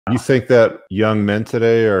You think that young men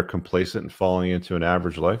today are complacent and falling into an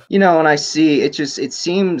average life? You know, and I see it just, it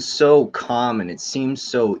seems so common. It seems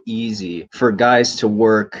so easy for guys to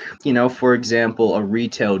work, you know, for example, a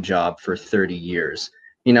retail job for 30 years,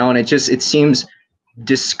 you know, and it seems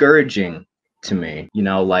discouraging to me, you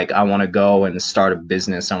know, like I want to go and start a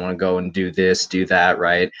business. I want to go and do this, do that,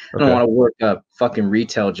 right? I don't Okay. want to work a fucking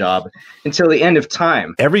retail job until the end of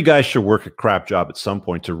time. Every guy should work a crap job at some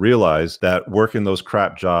point to realize that working those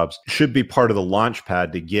crap jobs should be part of the launch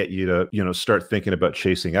pad to get you to, start thinking about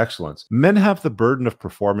chasing excellence. Men have the burden of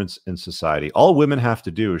performance in society. All women have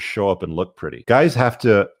to do is show up and look pretty. Guys have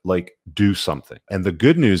to do something. And the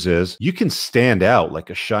good news is you can stand out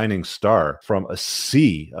like a shining star from a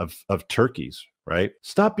sea of turkeys, right?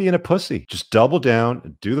 Stop being a pussy. Just double down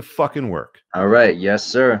and do the fucking work. All right. Yes,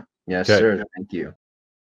 sir. Yes, Okay. sir. Thank you.